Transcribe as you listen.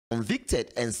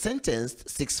convicted and sentenced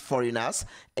 6 foreigners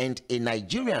and a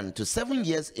Nigerian to 7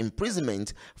 years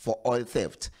imprisonment for oil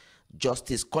theft.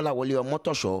 Justice Kolawole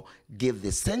Omotosho gave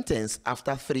the sentence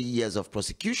after 3 years of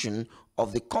prosecution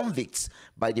of the convicts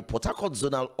by the Port Harcourt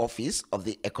Zonal Office of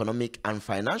the Economic and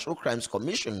Financial Crimes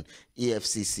Commission,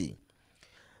 EFCC.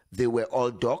 They were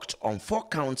all docked on 4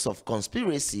 counts of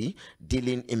conspiracy,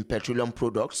 dealing in petroleum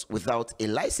products without a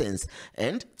license,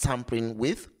 and tampering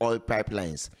with oil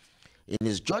pipelines. In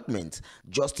his judgment,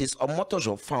 Justice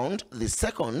Omotosho found the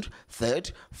 2nd,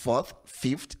 3rd, 4th,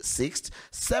 5th, 6th,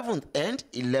 7th, and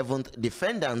 11th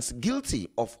defendants guilty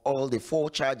of all the 4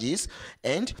 charges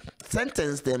and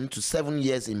sentenced them to 7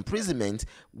 years imprisonment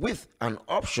with an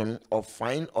option of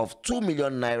fine of 2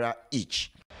 million naira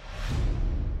each.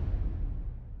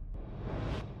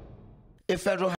 A federal